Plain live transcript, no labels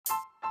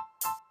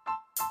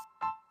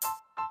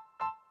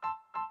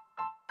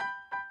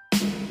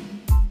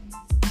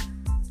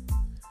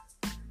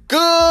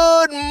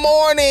Good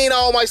morning,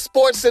 all my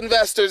sports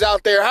investors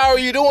out there. How are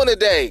you doing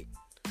today?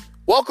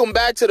 Welcome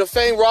back to the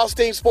Fame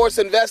Rothstein Sports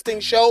Investing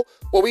Show,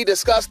 where we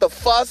discuss the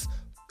fuss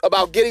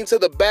about getting to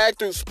the bag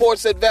through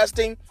sports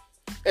investing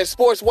and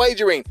sports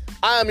wagering.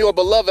 I am your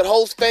beloved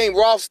host, Fame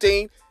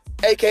Rothstein,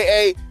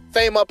 a.k.a.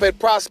 Fame Up at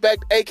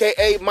Prospect,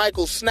 a.k.a.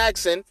 Michael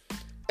Snackson.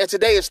 And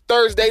today is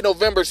Thursday,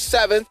 November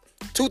 7th,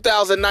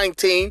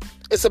 2019.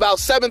 It's about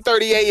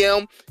 7:30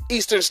 a.m.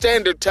 Eastern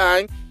Standard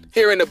Time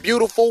here in the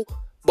beautiful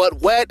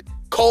but wet,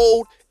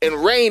 cold, and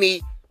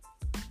rainy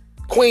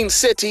Queen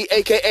City,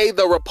 a.k.a.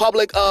 the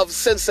Republic of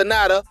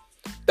Cincinnati.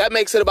 That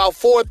makes it about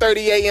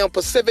 4:30 a.m.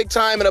 Pacific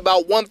Time and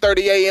about 1:30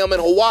 a.m. in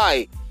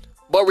Hawaii.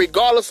 But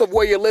regardless of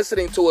where you're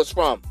listening to us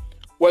from,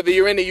 whether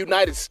you're in the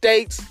United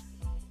States,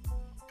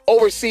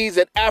 overseas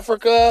in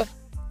Africa,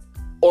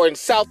 or in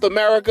South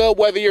America,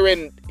 whether you're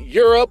in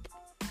Europe,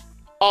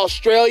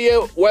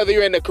 Australia, whether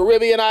you're in the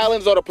Caribbean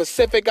islands or the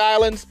Pacific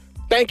Islands,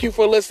 thank you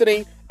for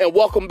listening and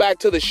welcome back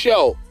to the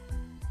show.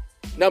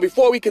 Now,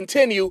 before we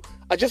continue,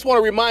 I just want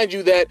to remind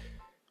you that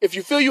if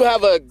you feel you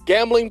have a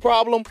gambling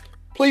problem,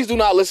 please do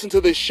not listen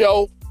to this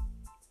show.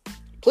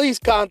 Please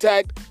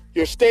contact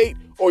your state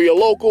or your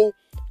local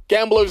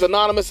Gamblers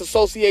Anonymous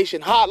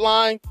Association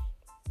hotline,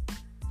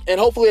 and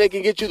hopefully they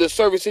can get you the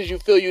services you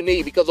feel you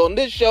need, because on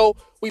this show,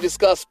 we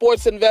discuss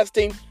sports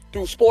investing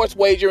through sports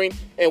wagering,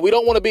 and we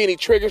don't want to be any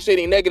triggers to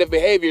any negative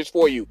behaviors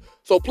for you.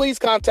 So please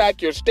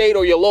contact your state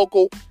or your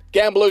local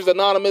Gamblers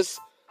Anonymous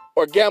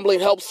or Gambling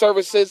Help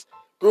Services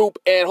group,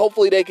 and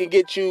hopefully they can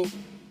get you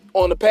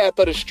on the path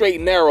of the straight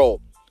and narrow.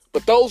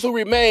 But those who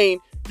remain,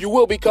 you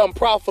will become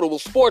profitable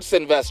sports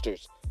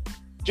investors.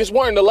 Just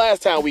weren't the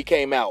last time we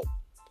came out.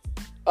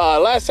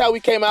 Last time we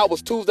came out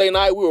was Tuesday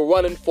night. We were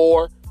running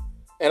 4,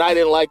 and I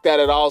didn't like that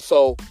at all.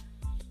 So,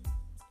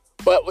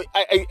 but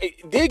I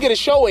did get a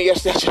showing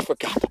yesterday. I just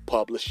forgot to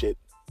publish it.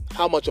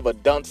 How much of a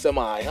dunce am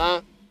I,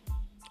 huh?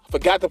 I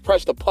forgot to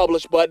press the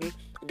publish button.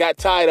 Got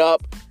tied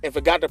up and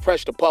forgot to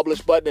press the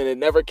publish button, and it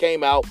never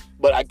came out.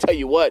 But I tell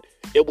you what,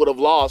 it would have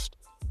lost,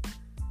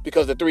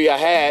 because the 3 I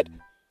had,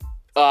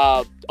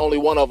 only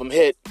one of them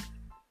hit.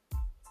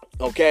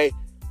 Okay,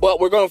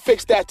 but we're going to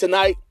fix that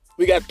tonight.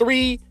 We got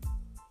 3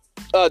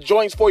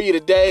 joints for you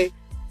today,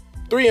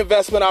 3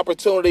 investment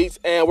opportunities,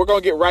 and we're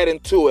going to get right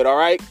into it, all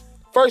right?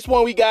 First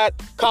one, we got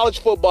college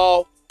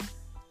football,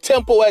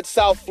 Temple at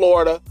South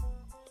Florida.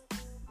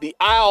 The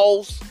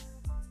Owls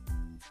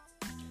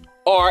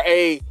are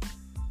a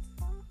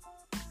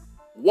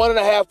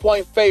 1.5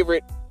 point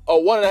favorite, or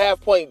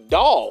 1.5 point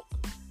dog.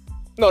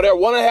 No, they're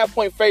 1.5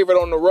 point favorite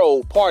on the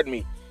road, pardon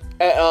me,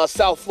 at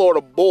South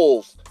Florida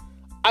Bulls.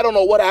 I don't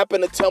know what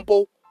happened to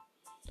Temple.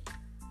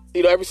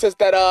 You know, ever since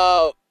that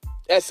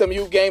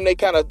SMU game, they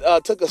kind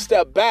of took a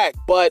step back,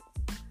 but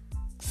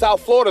South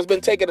Florida's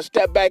been taking a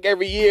step back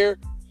every year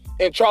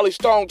in Charlie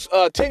Strong's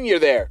tenure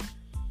there.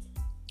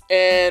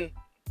 And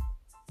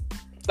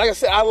like I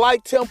said, I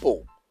like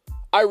Temple.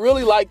 I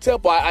really like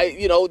Temple.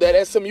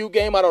 That SMU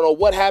game, I don't know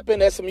what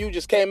happened. SMU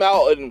just came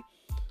out and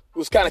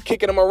was kind of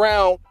kicking them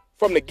around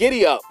from the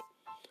giddy up.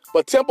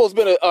 But Temple's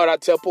been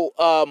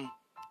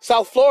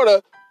South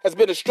Florida has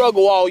been a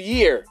struggle all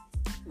year,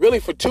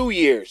 really for 2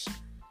 years,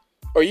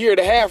 or a year and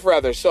a half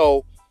rather.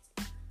 So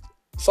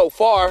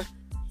far.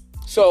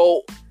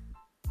 So,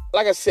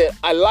 like I said,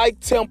 I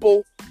like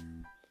Temple,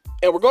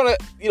 and we're gonna,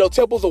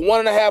 Temple's a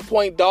 1.5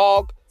 point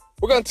dog.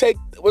 We're gonna take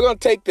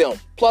them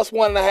plus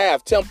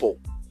 1.5. Temple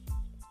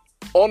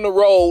on the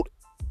road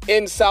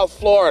in South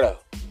Florida.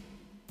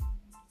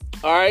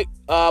 All right,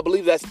 I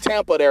believe that's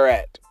Tampa they're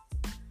at.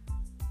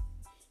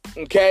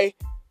 Okay,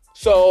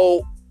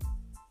 so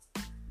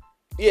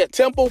yeah,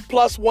 Temple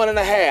plus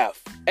 1.5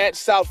 at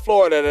South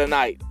Florida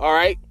tonight. All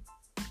right.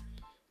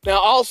 Now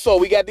also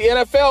we got the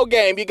NFL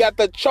game. You got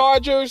the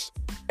Chargers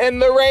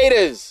and the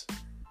Raiders.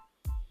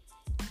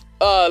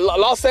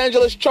 Los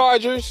Angeles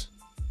Chargers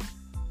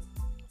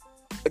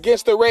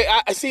against the Raiders.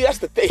 I see, that's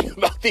the thing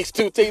about these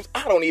two teams.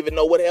 I don't even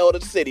know what hell the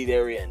city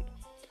they're in.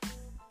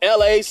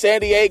 L.A.,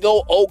 San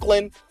Diego,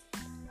 Oakland.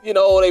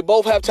 They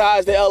both have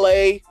ties to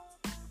L.A.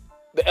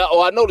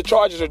 I know the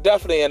Chargers are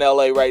definitely in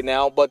L.A. right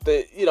now, but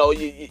the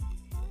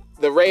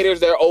Raiders,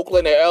 they're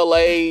Oakland, they're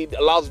L.A.,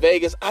 Las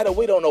Vegas.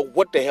 We don't know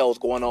what the hell is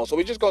going on. So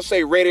we're just going to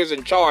say Raiders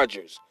and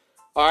Chargers.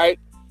 All right?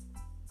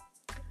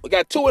 We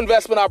got 2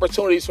 investment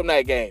opportunities from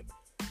that game.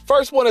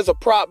 First one is a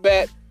prop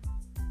bet.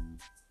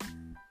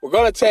 We're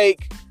going to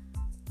take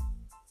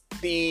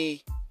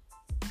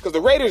because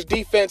the Raiders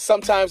defense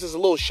sometimes is a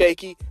little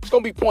shaky. It's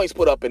going to be points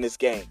put up in this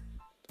game.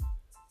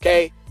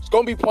 Okay? It's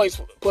going to be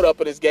points put up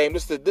in this game.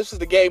 This is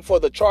the game for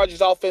the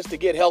Chargers offense to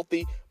get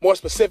healthy. More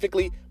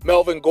specifically,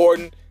 Melvin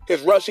Gordon.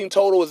 His rushing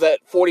total is at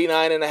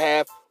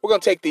 49.5. We're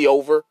going to take the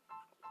over.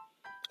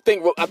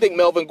 I think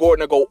Melvin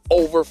Gordon will go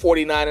over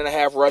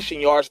 49.5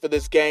 rushing yards for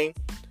this game.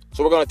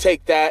 So we're going to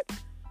take that.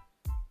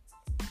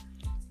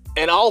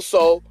 And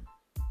also,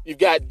 you've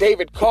got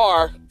David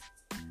Carr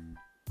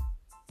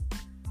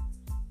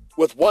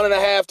with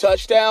 1.5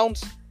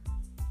 touchdowns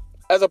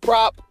as a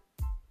prop.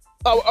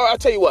 Oh, I'll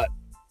tell you what.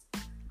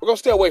 We're going to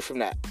stay away from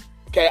that.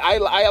 Okay, I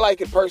like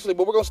it personally,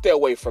 but we're going to stay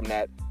away from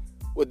that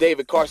with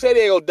David Carr. San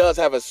Diego does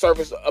have a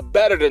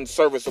better than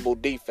serviceable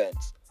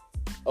defense.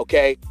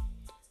 Okay?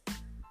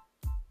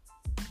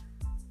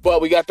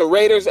 But we got the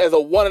Raiders as a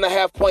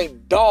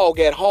 1.5-point dog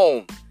at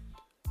home.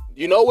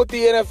 You know what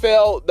the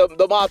NFL,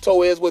 the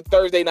motto is with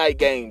Thursday night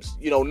games.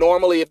 You know,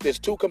 normally if there's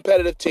two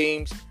competitive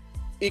teams,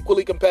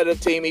 equally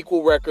competitive team,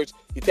 equal records,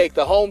 you take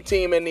the home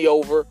team in the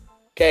over.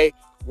 Okay?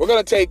 We're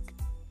going to take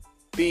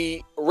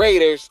the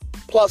Raiders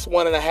plus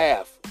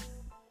 1.5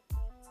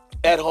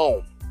 at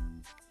home.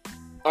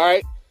 All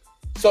right?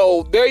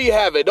 So there you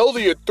have it. Those are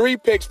your 3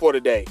 picks for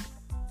today.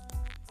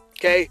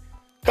 Okay?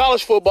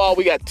 College football,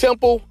 we got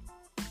Temple.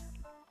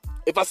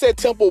 If I said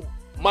Temple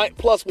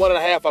plus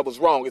 1.5, I was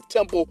wrong. It's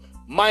Temple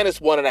minus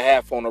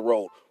 1.5 on the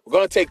road. We're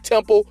going to take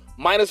Temple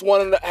minus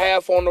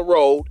 1.5 on the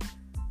road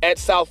at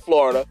South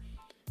Florida.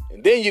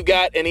 And then you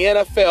got in the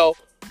NFL,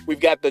 we've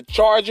got the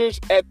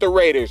Chargers at the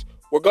Raiders.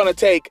 We're going to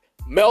take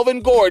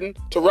Melvin Gordon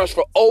to rush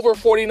for over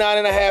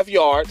 49.5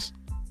 yards.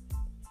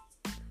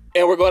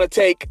 And we're going to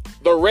take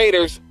the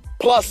Raiders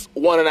plus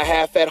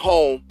 1.5 at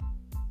home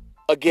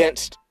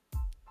against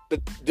the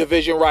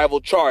division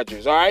rival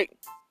Chargers. All right?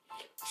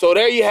 So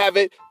there you have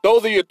it.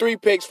 Those are your 3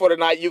 picks for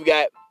tonight. You've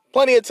got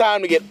plenty of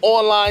time to get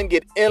online,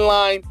 get in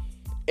line,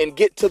 and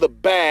get to the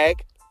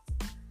bag.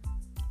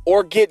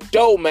 Or get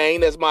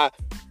domain, as my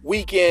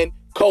weekend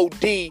Code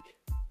D,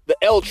 the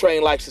L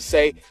Train, likes to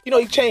say. You know,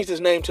 he changed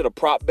his name to the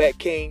Prop Bet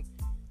King.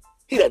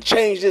 He done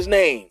changed his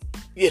name.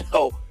 You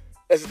know,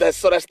 that's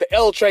the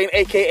L Train,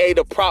 a.k.a.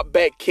 the Prop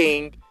Bet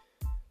King.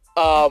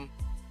 If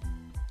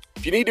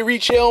you need to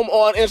reach him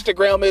on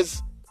Instagram,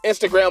 his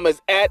Instagram is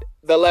at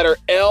the letter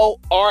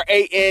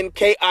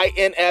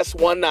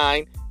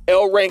LRANKINS19,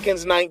 L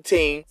Rankins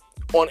 19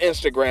 on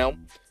Instagram.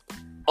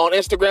 On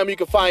Instagram, you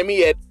can find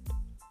me at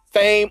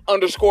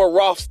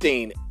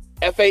Fame_Rothstein,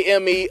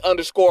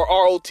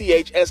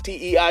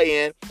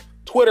 FAME_ROTHSTEIN.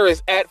 Twitter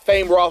is at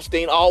Fame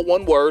Rothstein, all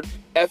one word,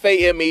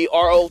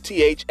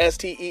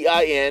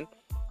 FAMEROTHSTEIN.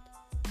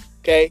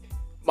 Okay.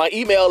 My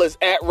email is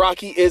at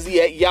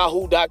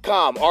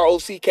rockyizzy@yahoo.com,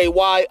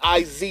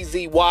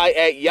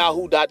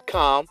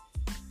 ROCKYIZZY@yahoo.com.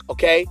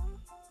 Okay.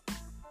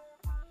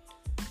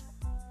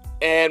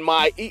 And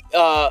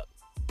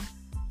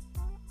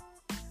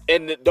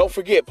and don't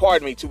forget,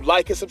 to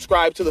like and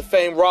subscribe to the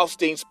Fame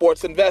Rothstein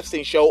Sports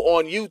Investing Show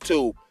on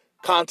YouTube.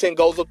 Content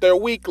goes up there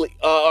weekly,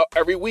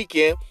 every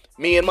weekend.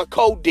 Me and my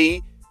Code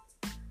D,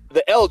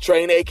 the L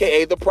Train,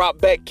 a.k.a. the Prop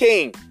Bet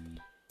King.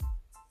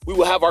 We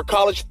will have our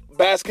college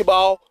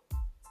basketball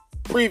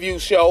preview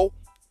show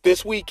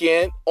this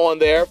weekend on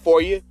there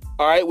for you.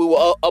 All right, we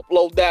will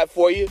upload that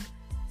for you.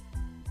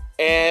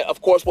 And,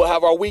 of course, we'll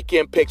have our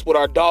weekend picks with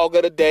our dog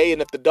of the day.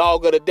 And if the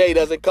dog of the day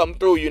doesn't come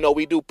through, you know,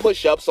 we do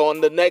push-ups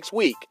on the next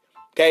week.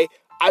 Okay?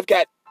 I've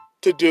got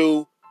to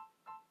do...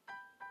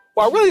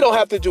 Well, I really don't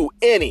have to do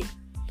any.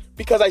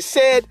 Because I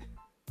said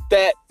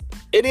that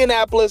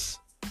Indianapolis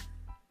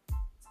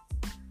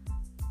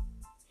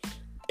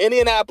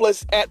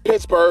at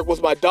Pittsburgh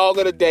was my dog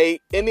of the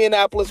day.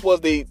 Indianapolis was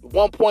the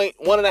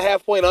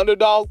 1.5 point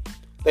underdog.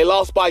 They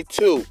lost by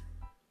 2.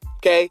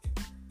 Okay?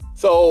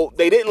 So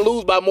they didn't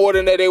lose by more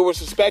than that they were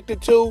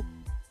suspected to.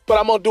 But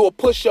I'm going to do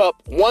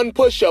one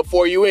push-up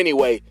for you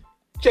anyway.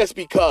 Just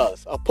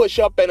because. A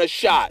push-up and a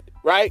shot,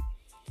 right?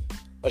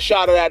 A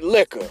shot of that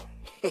liquor.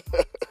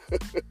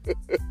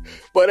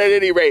 But at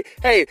any rate,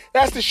 hey,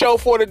 that's the show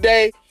for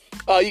today.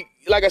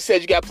 Like I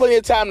said, you got plenty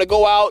of time to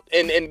go out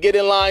and get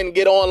in line,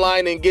 get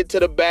online, and get to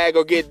the bag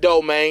or get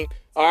domain.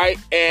 All right?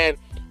 And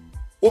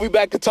we'll be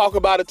back to talk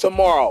about it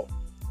tomorrow.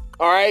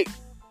 All right?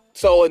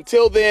 So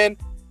until then,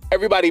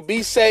 everybody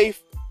be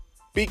safe.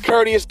 Be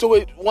courteous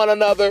to one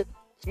another.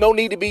 There's no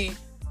need to be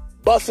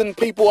busting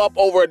people up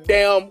over a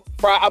damn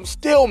fry. I'm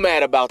still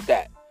mad about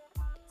that.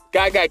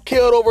 Guy got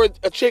killed over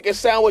a chicken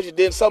sandwich, and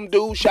then some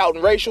dude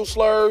shouting racial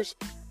slurs.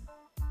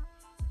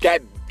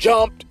 Got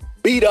jumped,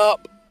 beat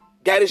up,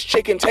 got his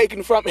chicken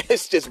taken from him.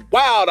 It's just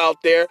wild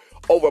out there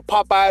over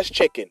Popeye's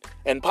chicken.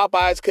 And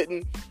Popeyes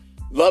couldn't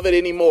love it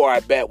anymore, I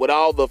bet, with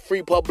all the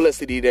free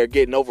publicity they're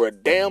getting over a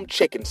damn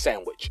chicken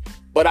sandwich.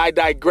 But I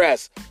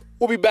digress.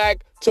 We'll be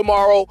back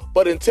tomorrow,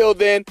 but until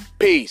then,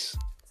 peace.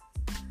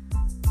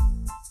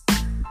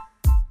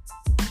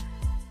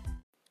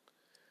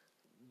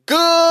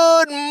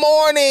 Good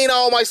morning,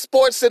 all my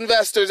sports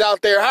investors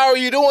out there. How are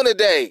you doing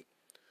today?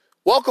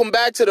 Welcome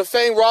back to the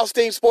Fame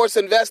Rothstein Sports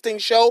Investing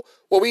Show,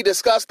 where we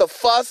discuss the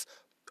fuss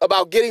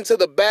about getting to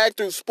the bag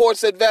through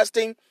sports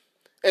investing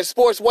and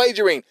sports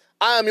wagering.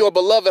 I am your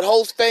beloved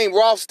host, Fame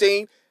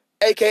Rothstein,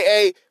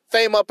 a.k.a.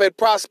 Fame Up at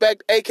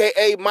Prospect,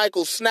 a.k.a.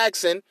 Michael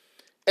Snackson.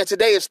 And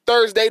today is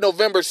Thursday,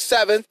 November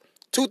 7th,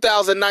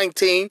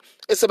 2019.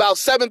 It's about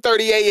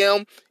 7:30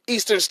 a.m.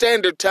 Eastern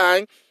Standard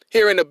Time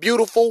here in the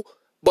beautiful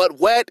but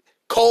wet,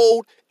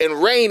 cold,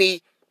 and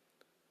rainy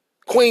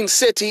Queen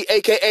City,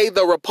 a.k.a.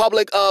 the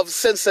Republic of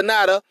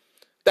Cincinnati.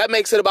 That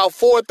makes it about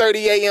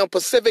 4:30 a.m.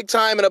 Pacific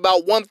Time and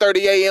about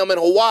 1:30 a.m. in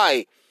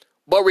Hawaii.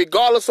 But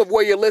regardless of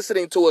where you're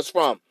listening to us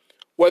from,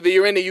 whether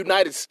you're in the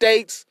United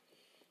States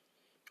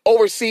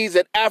overseas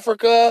in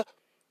Africa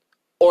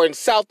or in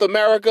South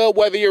America,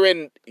 whether you're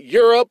in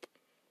Europe,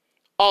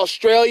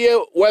 Australia,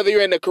 whether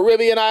you're in the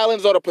Caribbean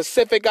islands or the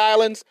Pacific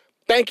islands,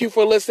 thank you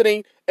for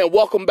listening and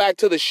welcome back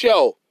to the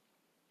show.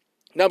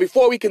 Now,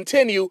 before we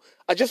continue,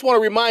 I just want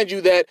to remind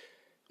you that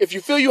if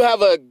you feel you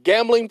have a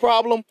gambling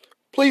problem,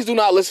 please do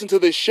not listen to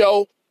this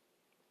show.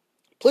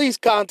 Please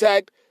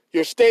contact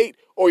your state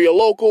or your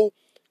local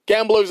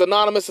Gamblers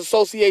Anonymous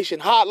Association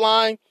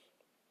hotline,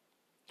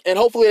 and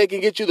hopefully they can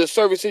get you the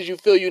services you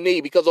feel you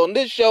need, because on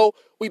this show,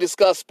 we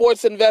discuss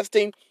sports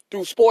investing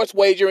through sports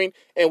wagering,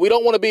 and we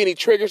don't want to be any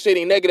triggers to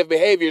any negative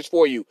behaviors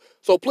for you.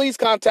 So please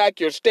contact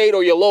your state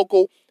or your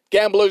local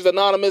Gamblers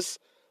Anonymous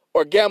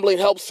or Gambling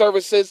Help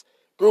Services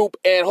group,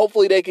 and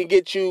hopefully they can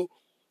get you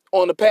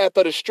on the path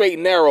of the straight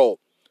and narrow.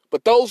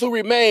 But those who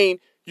remain,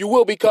 you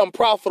will become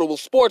profitable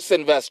sports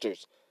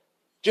investors.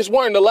 Just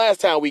weren't the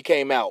last time we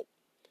came out.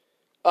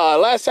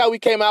 Last time we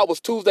came out was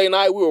Tuesday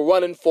night. We were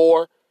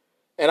 1-4,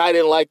 and I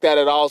didn't like that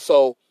at all.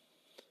 So,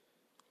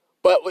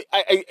 but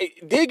I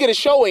did get a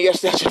showing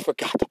yesterday. I just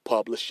forgot to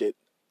publish it.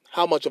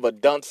 How much of a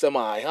dunce am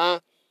I,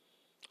 huh?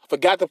 I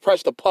forgot to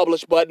press the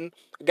publish button.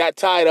 I got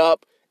tied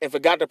up and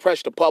forgot to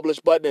press the publish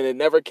button, and it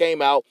never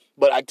came out.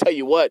 But I tell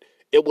you what,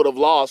 it would have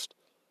lost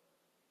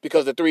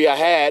because the 3 I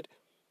had,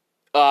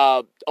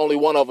 only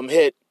one of them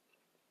hit.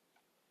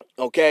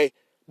 Okay?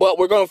 But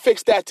we're going to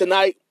fix that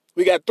tonight.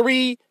 We got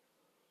 3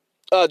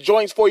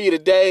 joints for you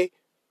today,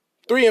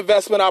 3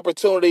 investment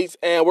opportunities,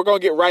 and we're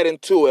going to get right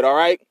into it, all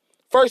right?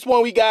 First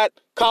one, we got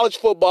college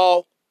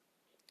football,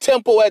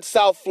 Temple at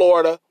South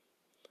Florida.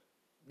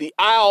 The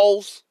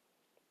Owls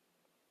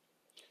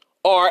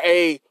are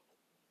a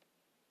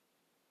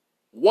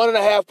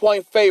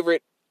 1.5-point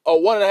favorite, or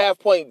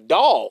 1.5-point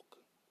dog.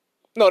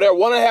 No, they're a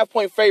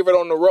 1.5-point favorite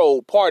on the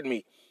road, pardon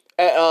me,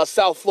 at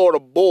South Florida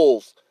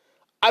Bulls.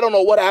 I don't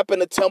know what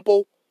happened to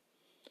Temple.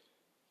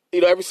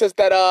 You know, ever since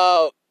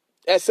that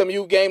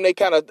SMU game, they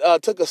kind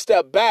of took a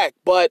step back.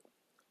 But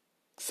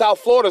South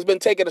Florida's been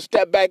taking a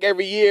step back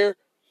every year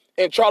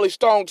in Charlie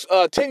Strong's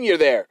tenure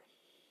there.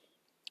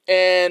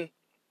 And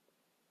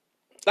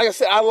like I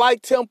said, I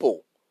like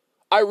Temple.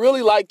 I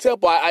really like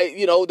Temple.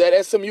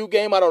 That SMU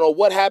game, I don't know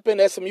what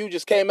happened. SMU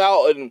just came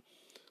out and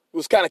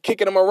was kind of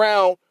kicking them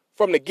around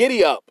from the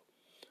giddy up.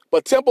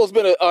 But Temple's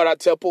been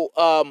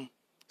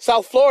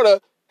South Florida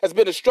has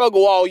been a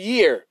struggle all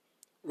year,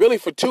 really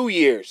for 2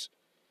 years.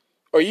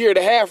 Or a year and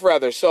a half,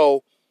 rather,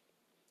 so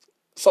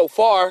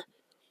far.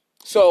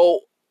 So,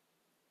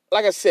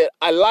 like I said,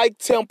 I like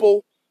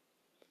Temple,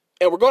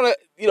 and we're gonna,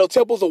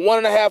 Temple's a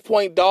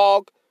 1.5-point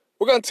dog.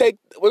 We're gonna take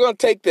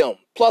them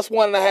plus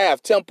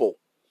 1.5. Temple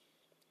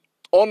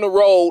on the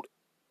road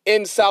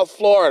in South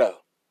Florida.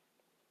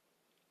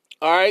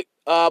 All right,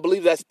 I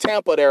believe that's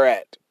Tampa they're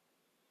at.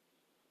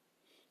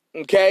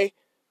 Okay,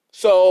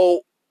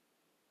 so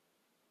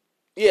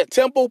yeah,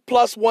 Temple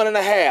plus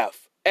 1.5.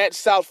 At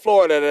South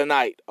Florida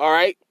tonight, all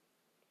right?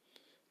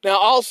 Now,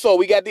 also,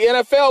 we got the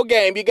NFL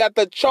game. You got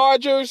the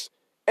Chargers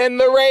and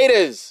the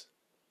Raiders.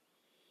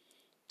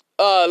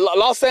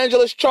 Los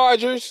Angeles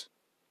Chargers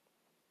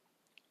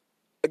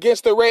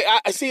against the Raiders.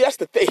 I see, that's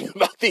the thing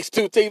about these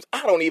two teams.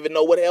 I don't even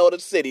know what hell the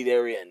city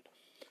they're in.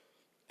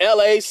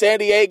 L.A., San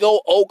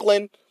Diego,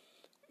 Oakland.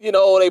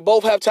 They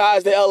both have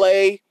ties to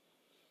L.A.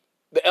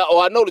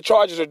 I know the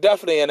Chargers are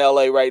definitely in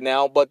L.A. right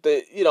now, but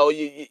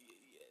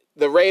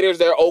the Raiders,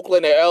 they're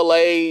Oakland, they're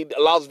L.A.,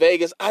 Las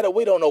Vegas.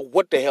 We don't know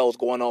what the hell's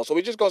going on. So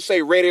we're just going to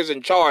say Raiders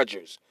and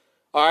Chargers.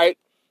 All right?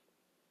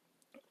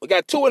 We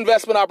got 2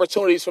 investment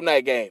opportunities from that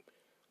game.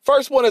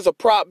 First one is a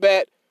prop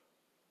bet.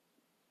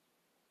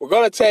 We're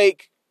going to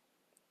take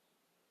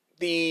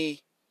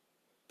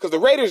because the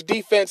Raiders'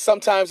 defense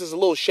sometimes is a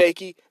little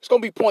shaky. There's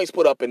going to be points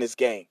put up in this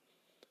game.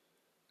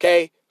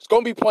 Okay? There's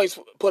going to be points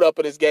put up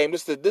in this game.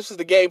 This is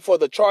the game for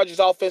the Chargers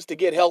offense to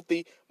get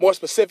healthy. More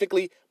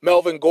specifically,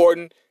 Melvin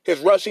Gordon. His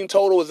rushing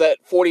total is at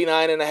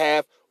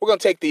 49.5. We're going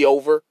to take the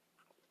over.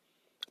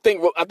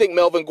 I think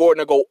Melvin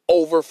Gordon will go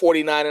over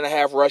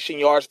 49.5 rushing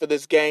yards for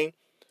this game.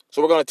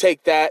 So we're going to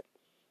take that.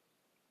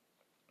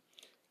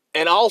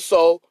 And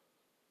also,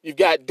 you've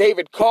got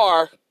David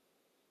Carr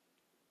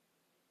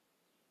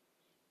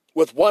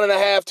with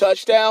 1.5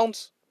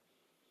 touchdowns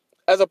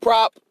as a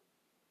prop.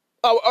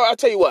 I'll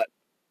tell you what.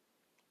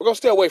 We're going to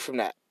stay away from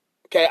that.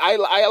 Okay,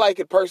 I like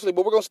it personally,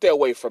 but we're going to stay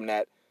away from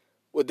that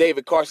with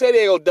David Carr. San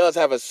Diego does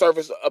have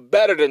a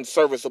better than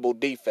serviceable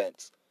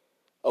defense.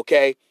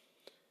 Okay?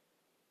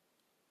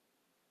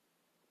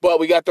 But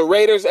we got the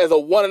Raiders as a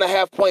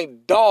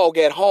 1.5-point dog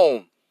at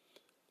home.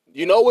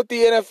 You know what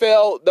the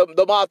NFL,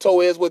 the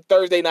motto is with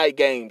Thursday night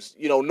games.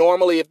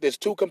 Normally if there's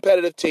 2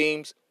 competitive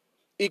teams,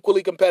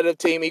 equally competitive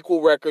team,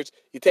 equal records,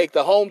 you take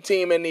the home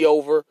team in the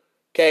over.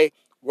 Okay?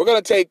 We're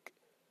going to take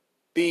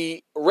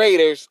the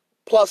Raiders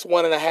plus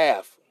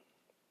 1.5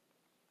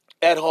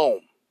 at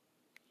home.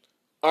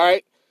 All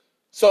right?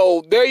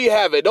 So there you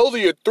have it. Those are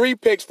your 3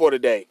 picks for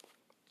today.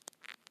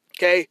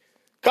 Okay?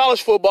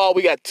 College football,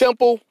 we got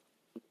Temple.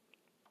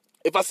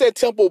 If I said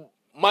Temple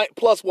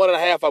plus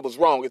 1.5. I was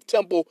wrong. It's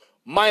Temple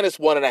minus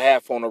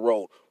 1.5 on the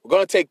road. We're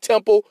going to take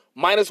Temple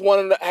minus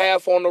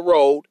 1.5 on the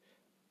road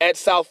at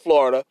South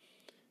Florida.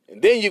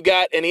 And then you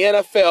got in the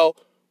NFL,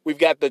 we've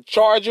got the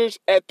Chargers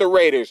at the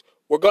Raiders.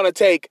 We're going to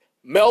take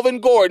Melvin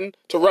Gordon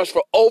to rush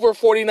for over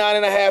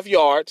 49.5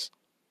 yards.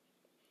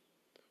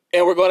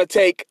 And we're going to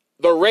take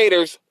the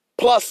Raiders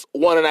plus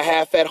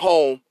 1.5 at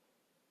home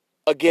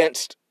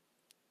against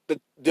the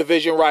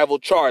division rival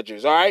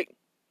Chargers, all right?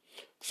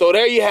 So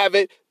there you have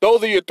it.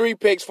 Those are your 3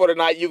 picks for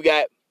tonight. You've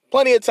got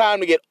plenty of time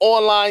to get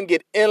online,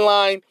 get in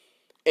line,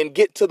 and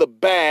get to the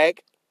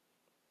bag.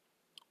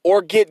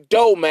 Or get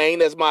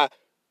domain, as my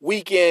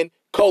weekend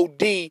Code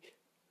D,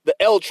 the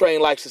L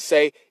Train, likes to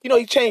say. You know,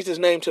 he changed his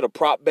name to the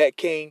Prop Bet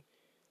King.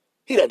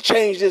 He done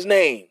changed his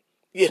name.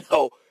 You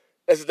know,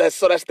 that's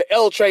the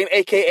L Train,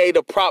 a.k.a.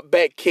 the Prop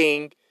Bet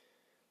King.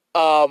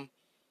 If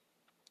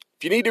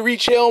you need to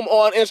reach him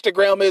on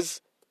Instagram,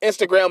 his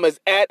Instagram is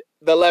at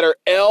the letter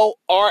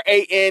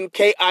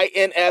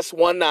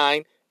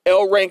LRANKINS19,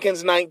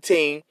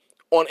 LRankins19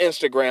 on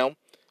Instagram.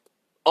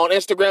 On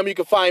Instagram, you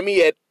can find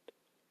me at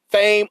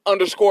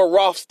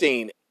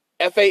Fame_Rothstein,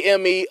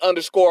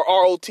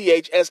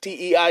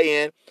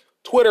 FAME_ROTHSTEIN.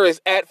 Twitter is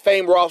at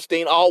Fame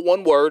Rothstein, all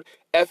one word,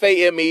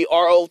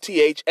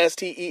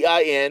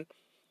 FAMEROTHSTEIN.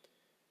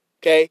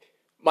 Okay.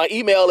 My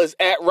email is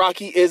at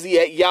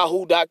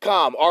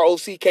RockyIzzy@yahoo.com,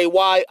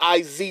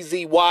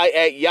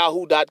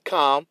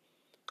 ROCKYIZZY@yahoo.com.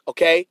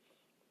 Okay.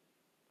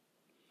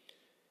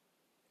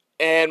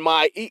 And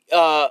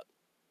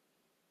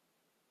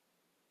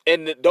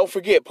and don't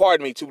forget,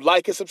 to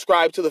like and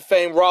subscribe to the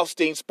Fame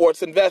Rothstein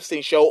Sports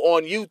Investing Show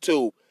on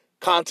YouTube.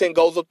 Content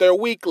goes up there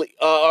weekly,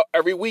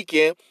 every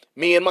weekend.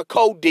 Me and my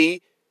Code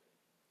D,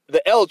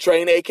 the L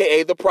Train,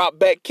 a.k.a. the Prop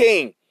Bet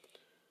King.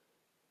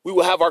 We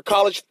will have our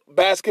college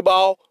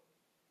basketball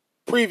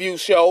preview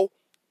show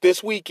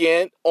this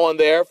weekend on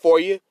there for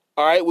you.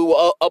 All right, we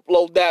will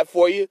upload that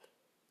for you.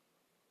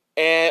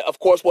 And, of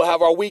course, we'll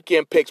have our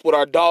weekend picks with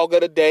our dog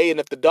of the day. And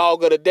if the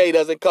dog of the day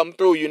doesn't come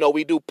through, you know,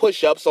 we do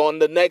push-ups on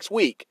the next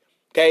week.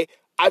 Okay?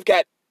 I've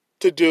got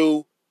to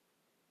do,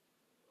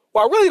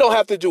 well, I really don't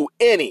have to do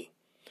any,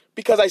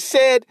 because I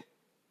said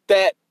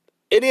that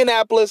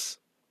Indianapolis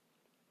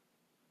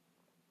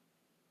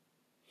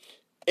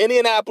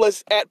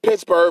at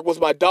Pittsburgh was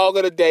my dog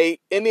of the day.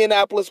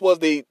 Indianapolis was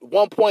the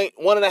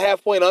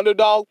 1.5 point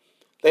underdog.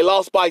 They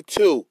lost by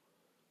 2.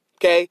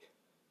 Okay?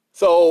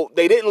 So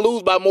they didn't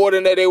lose by more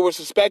than that they were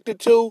suspected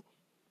to.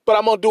 But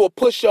I'm going to do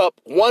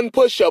one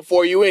push-up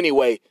for you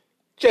anyway.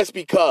 Just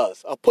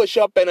because. A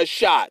push-up and a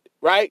shot,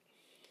 right?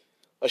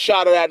 A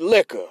shot of that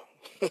liquor.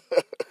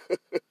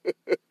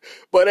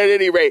 But at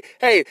any rate,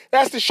 hey,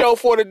 that's the show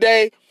for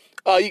today.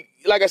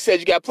 Like I said,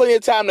 you got plenty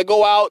of time to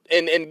go out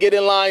and get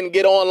in line,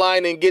 get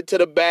online, and get to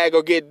the bag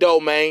or get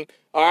domain.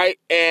 All right?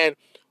 And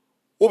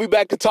we'll be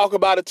back to talk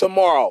about it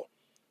tomorrow.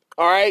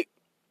 All right?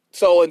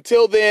 So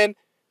until then,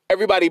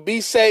 everybody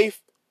be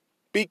safe.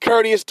 Be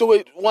courteous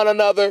to one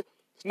another.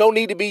 There's no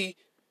need to be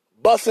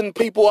busting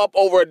people up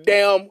over a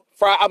damn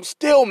fry. I'm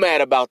still mad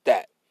about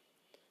that.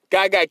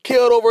 Guy got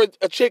killed over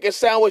a chicken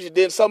sandwich, and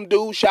then some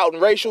dude shouting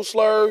racial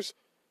slurs.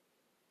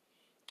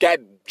 Got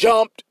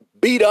jumped,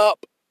 beat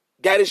up,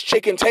 got his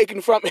chicken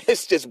taken from him.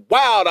 It's just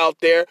wild out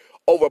there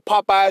over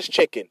Popeye's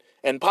chicken.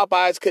 And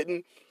Popeyes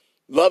couldn't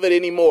love it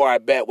anymore, I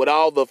bet, with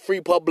all the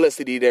free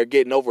publicity they're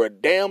getting over a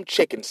damn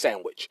chicken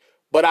sandwich.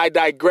 But I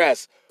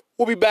digress.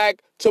 We'll be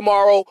back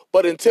tomorrow,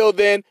 but until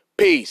then,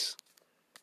 peace.